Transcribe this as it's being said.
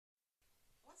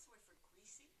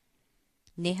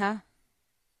Niha.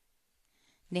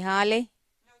 Nihali.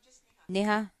 No, just Niha.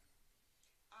 Niha.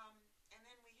 And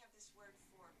then we have this word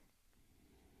for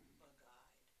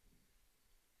bug-eyed.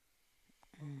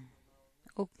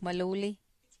 Ukmaluli.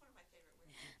 It's one of my favorite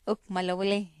words.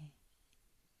 Ukmaluli.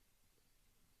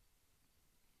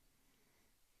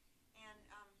 And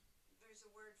there's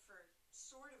a word for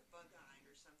sort of bug-eyed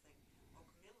or something.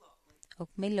 Okmiloli.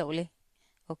 Ukmiluli.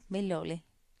 Ukmiluli.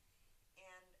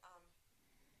 And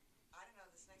I don't know,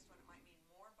 this next one, it might mean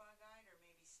more bug-eyed or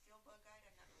maybe still bug-eyed.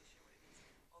 I'm not really sure what it means.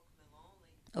 Okmiloli.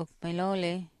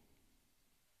 Ukmaloli.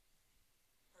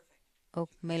 Perfect.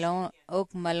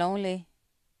 Ukmaloli.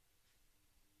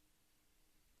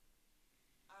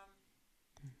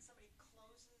 Somebody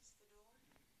closes the door.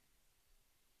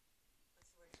 What's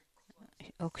the word for close?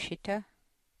 Ukshita.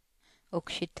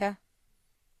 Ukshita.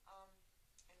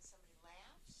 And somebody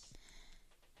laughs.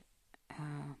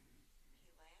 Uh,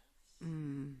 He laughs.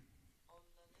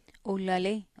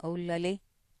 Ulali. Ulali.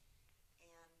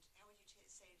 And how would you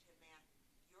say to Matt,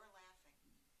 you're laughing?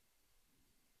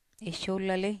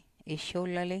 Ishulali.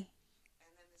 Ishulali.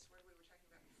 And then this word we were talking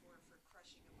about before for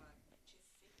crushing a bug,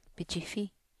 Pichifi.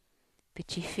 Pichifi.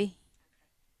 Okay.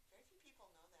 Very few people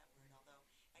know that word, although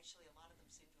actually a lot of them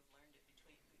seem to have learned it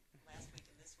between last week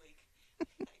and this week. I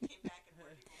came back and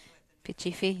more people knew it than me.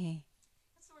 Pichifi.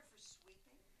 What's the word for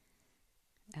sweeping?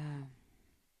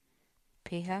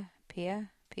 Piha. Piha.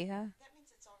 Piha. That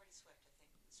means it's already swept, I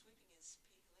think. Sweeping is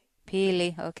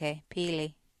peely. Peely. Okay.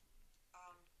 Peely.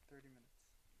 30 minutes.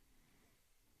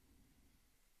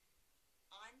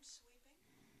 I'm sweeping.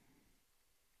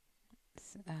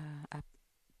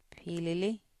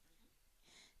 Peelily.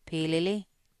 Peelily.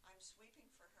 I'm sweeping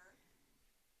for her.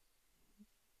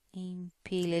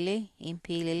 Impeelily.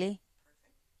 Impeelily.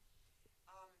 Perfect.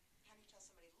 How do you tell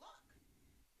somebody, look?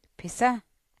 Pisa.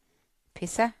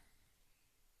 Pisa.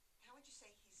 How would you say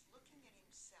he's looking at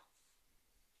himself?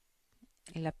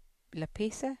 La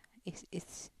pisa.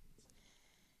 It's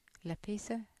la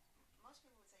pisa. Most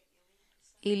people would say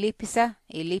ilipisa.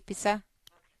 Ilipisa. Ilipisa.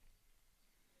 Okay.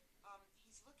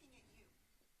 He's looking at you.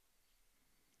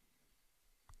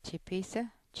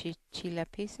 Chipisa.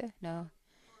 Chilapisa. No.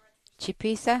 You were at the first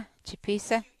Chipisa.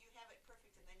 Chipisa. You have it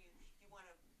perfect and then you want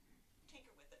to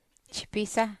tinker with it.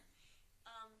 Chipisa.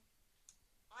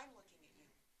 I'm looking at you.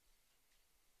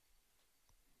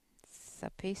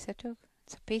 Sapisa too.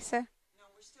 Sapisa. No,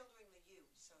 we're still doing the you,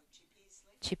 so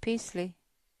chipisli. Chipisli.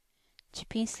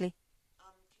 Chipisli.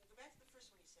 Can you go back to the first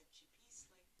one you said,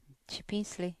 chipisli?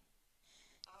 Chipisli.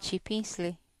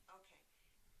 Chipisli. Okay.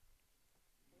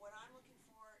 What I'm looking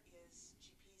for is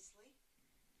chipisli.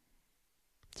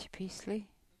 Chipisli.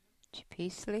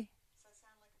 Chipisli. Does that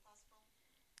sound like a possible?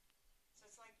 So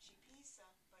it's like chipisa,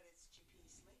 but it's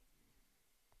chipisli.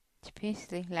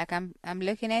 Chipisli. Like I'm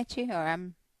looking at you, or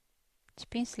I'm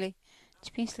Chipisli.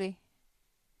 Chipisli.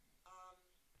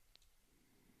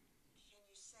 Can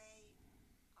you say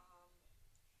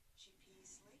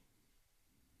chipisli?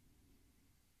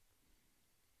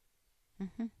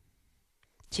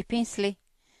 Chipisli.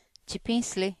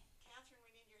 Chipisli. Catherine,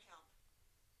 we need your help.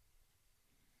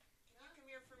 Can you come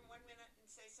here for 1 minute and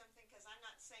say something? Because I'm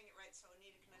not saying it right so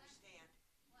Onita can understand.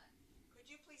 What? Could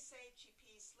you please say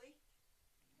chipisli?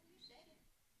 Well, you said it.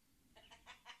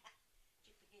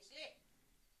 Chipihisli.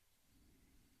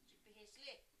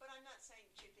 Chipihisli. But I'm not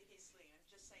saying chipihisli. I'm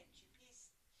just saying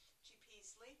chipisli.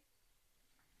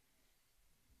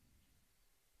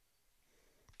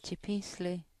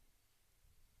 Chipisli.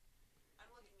 I'm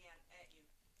looking at you.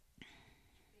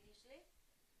 Chipihisli.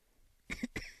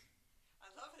 I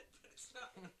love it, but it's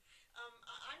not.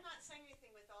 I'm not saying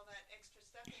anything with all that extra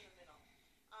stuff in the middle.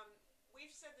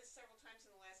 We've said this several times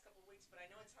in the last couple of weeks, but I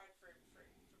know it's hard for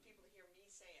people to hear me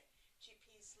say it.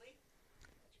 Chipisli.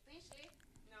 Chipisli.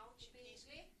 No,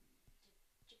 Chipisli.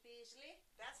 Chipisli.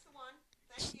 That's the one.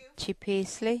 Thank you.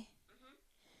 Chipisli. Mm-hmm.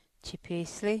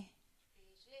 Chipisli.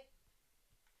 Chipisli.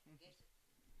 Yes.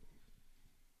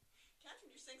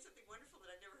 Catherine, you're saying something wonderful that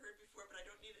I've never heard before, but I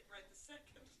don't need it right this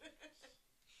second.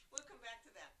 We'll come back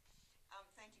to that.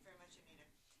 Thank you very much, Onita.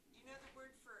 Do you know the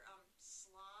word for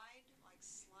slide, like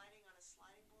sliding on a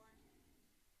sliding board?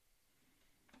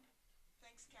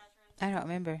 Thanks, Catherine. I don't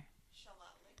remember.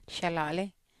 Shalali.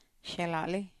 Shalali.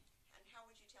 Shalali. And how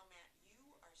would you tell Matt, you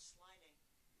are sliding?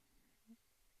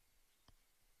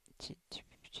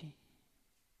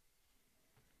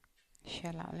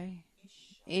 Shalali.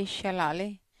 Ish.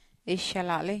 Ishalali.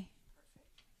 Ishalali.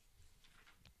 Perfect.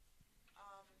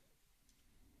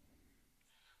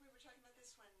 We were talking about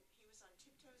this when he was on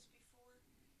tiptoes before.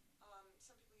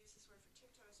 Some people use this word for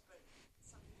tiptoes, but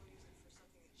some people use it for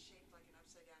something that's shaped like an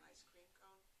upside down ice cream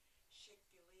cone.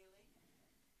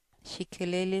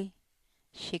 Shikalili.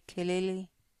 Shikalili.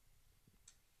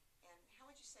 And how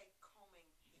would you say combing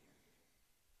hair?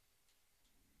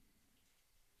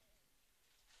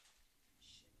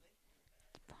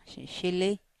 Shilly.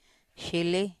 Shili.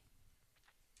 Shili.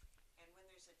 And when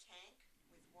there's a tank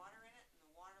with water in it and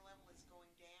the water level is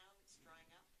going down, it's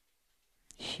drying up.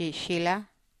 Shila.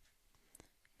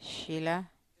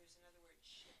 Shila. There's another word,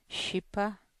 ship.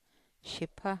 Shipper.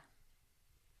 Shipper.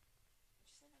 Would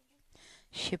you say that again?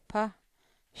 Shipper.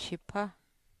 Shipper.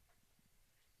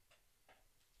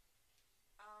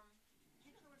 Do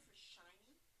you know the word for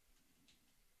shiny?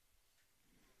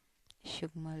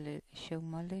 Shugmali.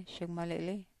 Shugmali.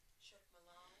 Shugmalili.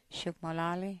 Shukmalali.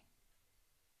 Shugmalali.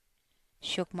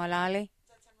 Shugmalali. Does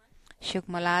that sound right?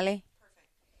 Shugmalali.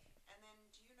 Perfect. And then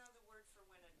do you know the word for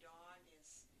when a dog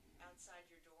is outside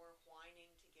your door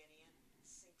whining to get in?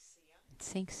 Synxia.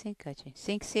 Synxia. Gotcha.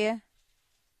 Synxia.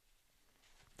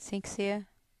 Synxia.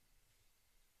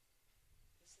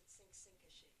 You said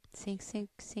synxinkashi.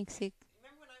 Synxia.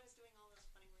 Remember when I was doing all those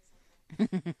funny ways like that?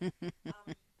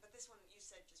 But this one you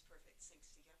said just perfect,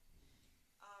 synxia.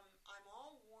 I'm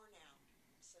all worn out.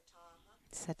 Sataha.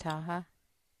 Sataha.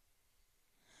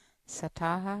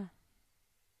 Sataha.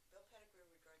 Bill Pettigrew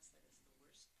regards that as the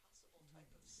worst possible type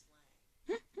of slang.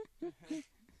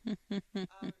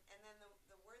 And then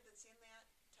the word that's in that,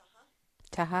 taha.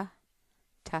 Taha.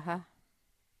 Taha.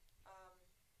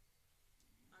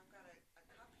 I've got a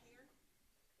cup here.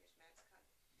 Here's Matt's cup.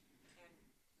 And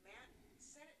Matt,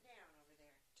 set it down over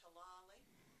there. Talali.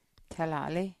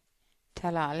 Talali.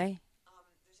 Talali.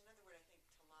 There's another word I think,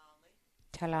 talali.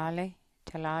 Talali.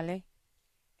 Talali.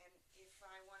 And if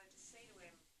I wanted to say to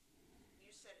him,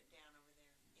 you set it down over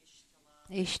there.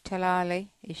 Ishtalali.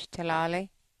 Ishtalali. Ishtalali.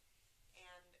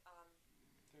 And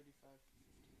 35 to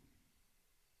 50.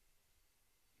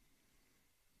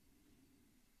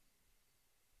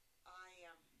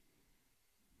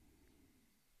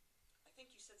 I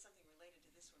think you said something related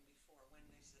to this one before. When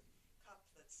there's a cup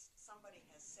that's somebody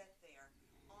has set there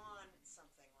on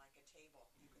something like a table,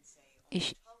 you can say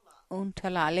Ish. untala.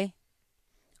 Untalali.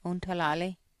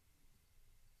 Untalali.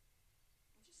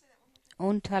 Would you say that one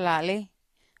more time? Untalali.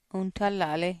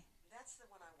 Untalali. That's the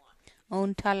one I want.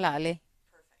 Untalali.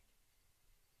 Perfect.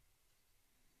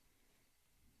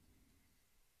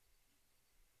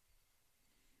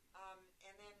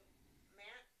 And then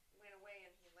Matt went away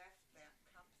and he left that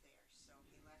cup there, so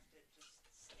he left it just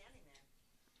standing there.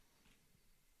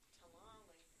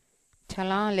 Talali.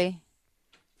 Talali.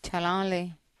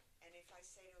 Talali. And if I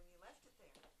say to him, you left it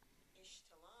there.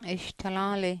 Ishtalali.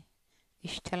 Ishtalali.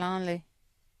 Ishtalali.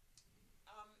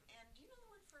 And do you know the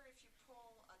word for if you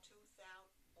pull a tooth out,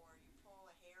 or you pull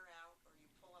a hair out, or you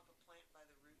pull up a plant by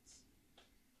the roots?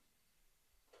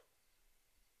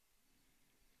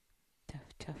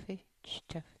 Tuffy.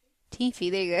 Teefy.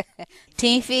 There you go.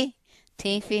 Teefy.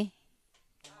 Teefy.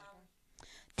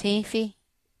 Teefy.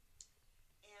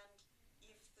 And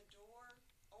if the door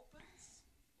opens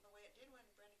the way it did when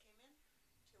Brenda came in,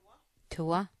 tuwa.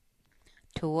 Tua.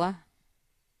 Tua.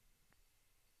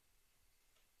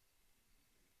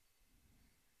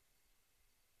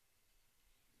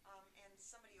 And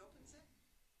somebody opens it,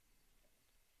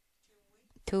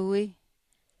 tuwi. Tui.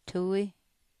 Tui.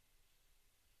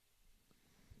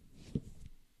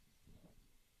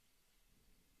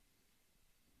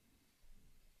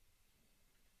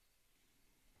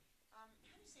 How do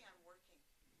you say I'm working?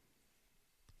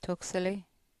 Tuxali.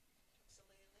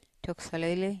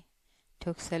 Tuxalili. Tuxalili.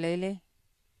 Tuxalili.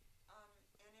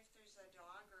 And if there's a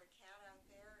dog or a cat out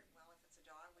there, well, if it's a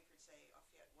dog, we could say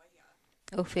ofiat waya.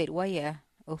 Ufit waya.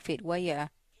 Ufit waya.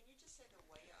 Can you just say the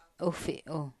waya? Ufit.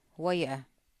 Oh. Waya.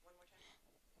 One more time.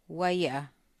 Waya.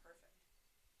 Perfect.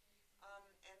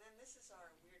 And then this is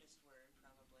our weirdest word,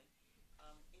 probably.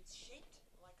 It's shaped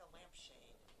like a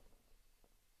lampshade.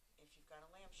 If you've got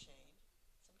a lampshade,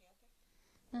 somebody out there?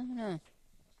 I don't know.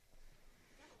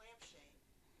 You've got a lampshade.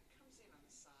 It comes in on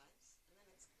the sides, and then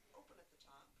it's open at the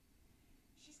top.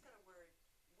 She's got a word,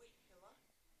 wihila.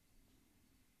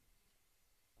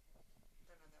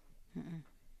 Don't know that one. Mm-mm.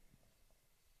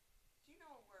 Do you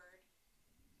know a word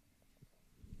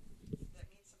that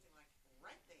means something like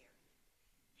right there?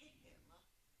 Hihila.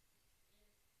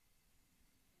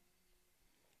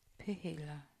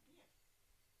 Pihila. Yeah.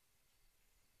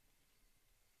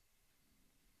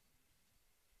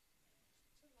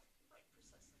 So like right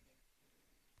precisely there.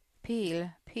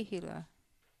 Pihila. Pihila.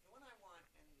 The one I want,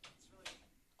 and it's really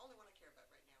the only one I care about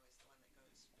right now, is the one that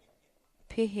goes hihila.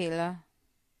 Pihila.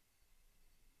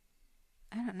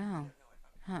 I don't You know. don't know it,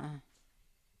 huh? Uh-uh.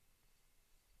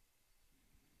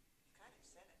 You kind of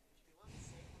said it. Would you be willing to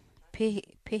say it one more time?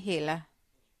 Pihila.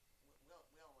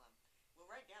 We'll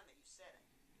write down that you said it.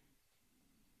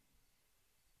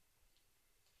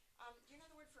 Do you know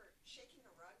the word for shaking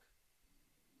a rug?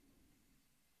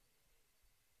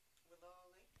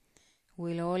 Willoli.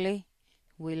 Wiloli.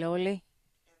 Wiloli.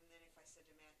 And then if I said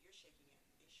to Matt, you're shaking it.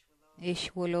 Ishwilloli.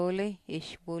 Ishwololi.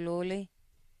 Ishwololi.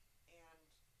 And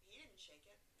he didn't shake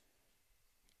it.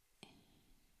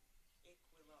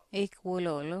 Ikwilo.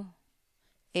 Ikwololo.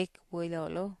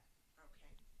 Ikwololo.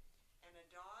 Okay. And a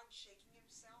dog shaking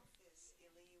himself is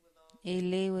iliwiloli.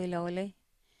 Iliwiloli.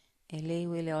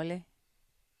 Iliwiloli.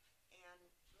 And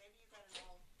maybe you've got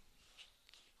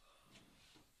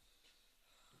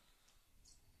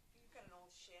an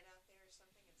old shed out there or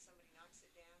something, and somebody knocks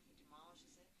it down, he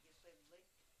demolishes it. Yithibli.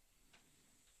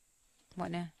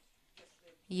 What now?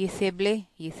 Yithibli. Yithibli.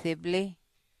 Yithibli.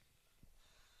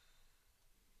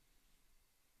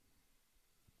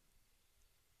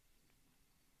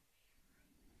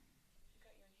 You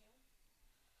got your inhaler?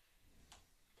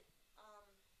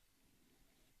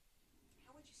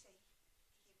 How would you say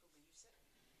he believes it?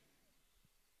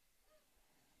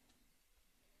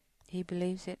 He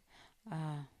believes it.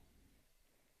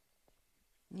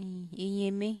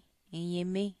 Iyemi.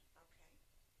 Iyemi. Okay.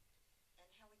 And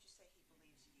how would you say he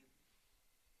believes you?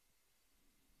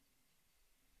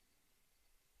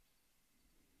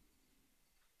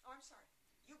 Oh, I'm sorry.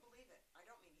 You believe it. I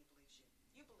don't mean he believes you.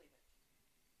 You believe it.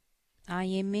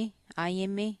 Ayemi.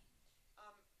 Ayemi.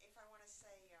 If I want to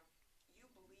say you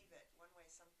believe it, one way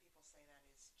some people say that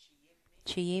is chiyimi.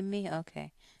 Chiyimi.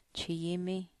 Okay.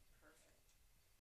 Chiyimi.